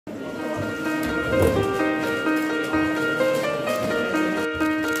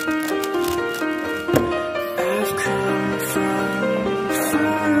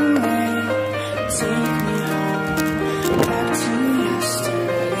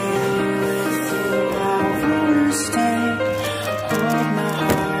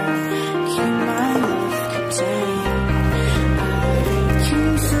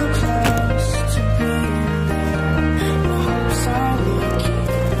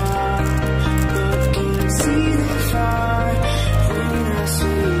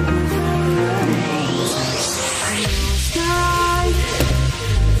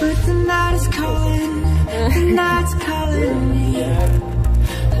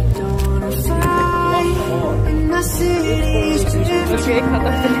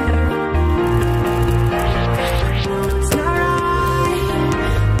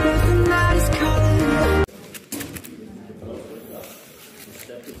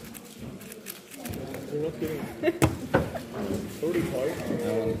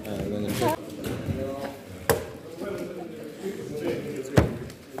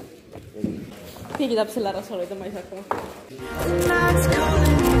Keegi tahab selle ära soolida, ma ei saa hakkama.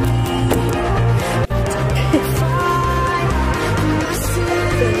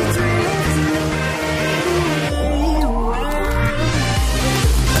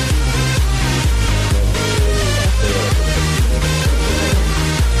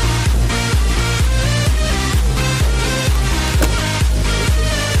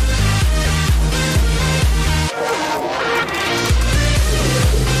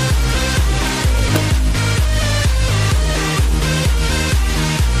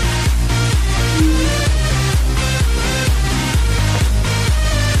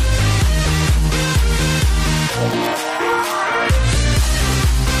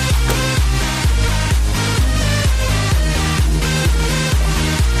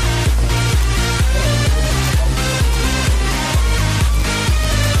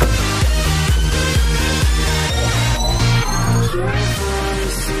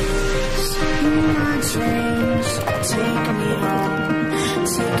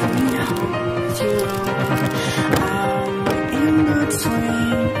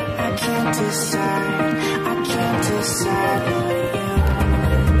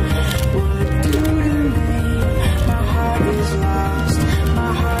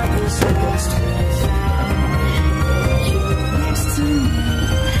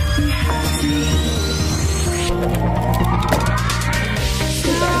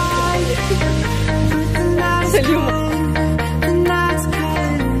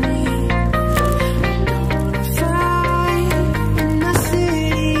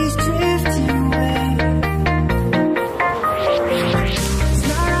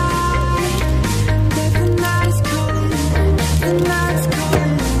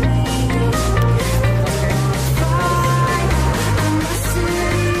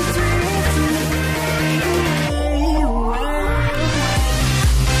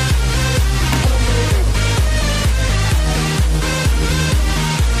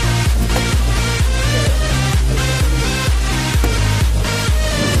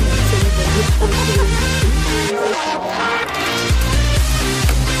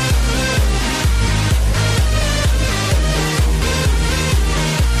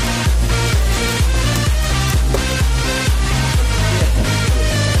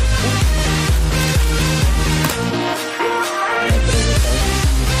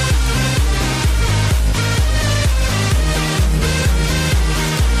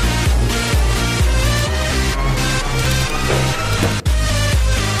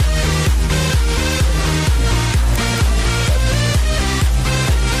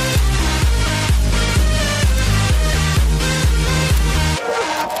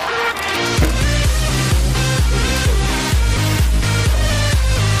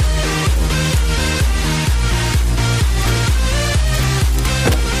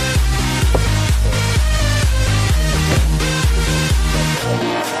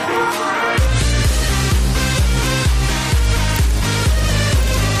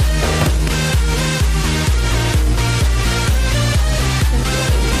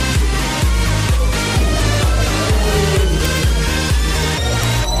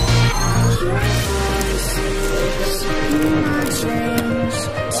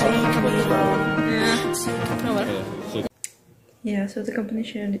 Yeah, so the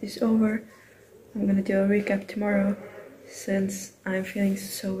competition is over. I'm gonna do a recap tomorrow since I'm feeling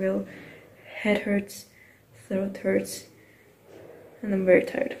so ill. Head hurts, throat hurts, and I'm very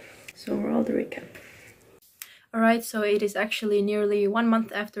tired. So overall, the recap. Alright, so it is actually nearly 1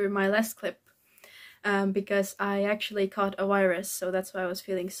 month after my last clip because I actually caught a virus, so that's why I was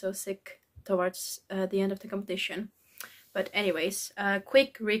feeling so sick towards the end of the competition. But anyways,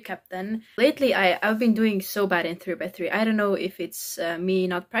 quick recap then. Lately I've been doing so bad in 3x3. I don't know if it's me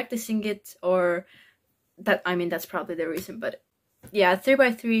not practicing it or that, I mean, that's probably the reason, but yeah,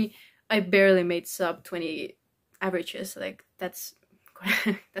 3x3 I barely made sub 20 averages. Like that's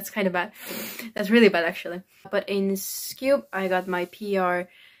that's kind of bad. That's really bad actually. But in Cube I got my PR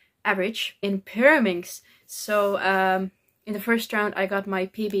average. In Pyraminx, so in the first round I got my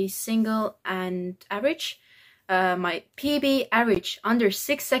PB single and average. My PB average under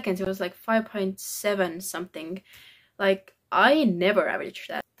 6 seconds, it was like 5.7 something. Like I never averaged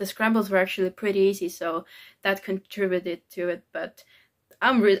that. The scrambles were actually pretty easy, so that contributed to it, but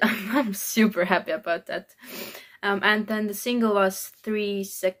I'm super happy about that. And then the single was 3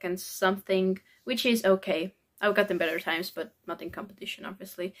 seconds something, which is okay. I've gotten better times, but not in competition,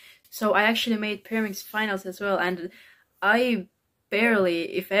 obviously. So I actually made Pyraminx finals as well, and I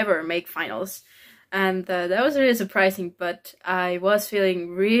barely, if ever, make finals. And that was really surprising, but I was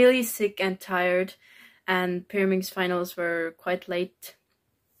feeling really sick and tired, and Pyraminx finals were quite late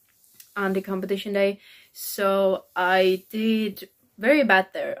on the competition day, so I did very bad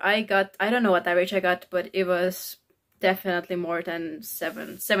there. I don't know what average I got, but it was definitely more than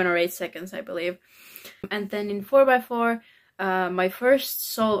 7 or 8 seconds, I believe. And then in 4x4, my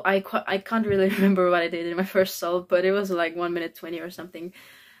first solve, I can't really remember what I did in my first solve, but it was like 1 minute 20 or something.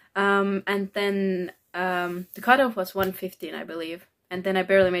 And then the cutoff was 1:15, I believe, and then I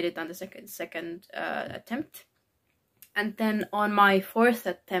barely made it on the second attempt. And then on my 4th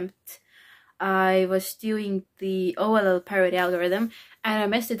attempt, I was doing the OLL parity algorithm, and I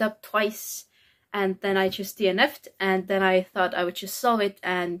messed it up twice. And then I just DNF'd, and then I thought I would just solve it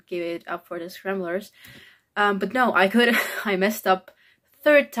and give it up for the scramblers. But no, I messed up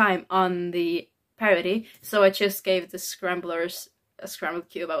 3rd time on the parity, so I just gave the scramblers a scrambled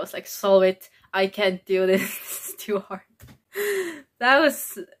cube. I was like, solve it, I can't do this, it's too hard. That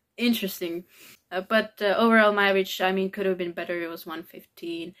was interesting. But overall my average, I mean, could have been better. It was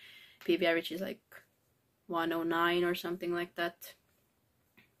 1:15. PB average is like 1:09 or something like that.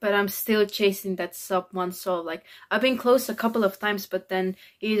 But I'm still chasing that sub 1 solve. Like, I've been close a couple of times, but then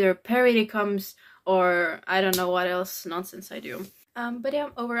either parity comes or I don't know what else nonsense I do. But yeah,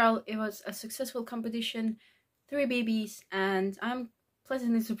 overall it was a successful competition, 3 BBs, and I'm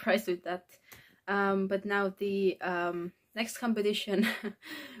pleasantly surprised with that. But now the next competition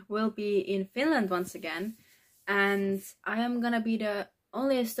will be in Finland once again, and I am gonna be the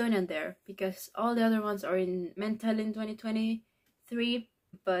only Estonian there because all the other ones are in Mental in 2023.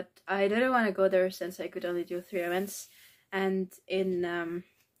 But I didn't want to go there since I could only do 3 events, and in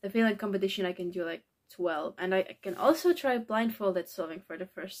the Finland competition I can do like 12, and I can also try blindfolded solving for the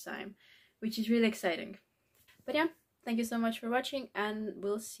first time, which is really exciting. But yeah, thank you so much for watching, and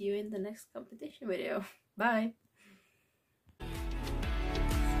we'll see you in the next competition video. Bye!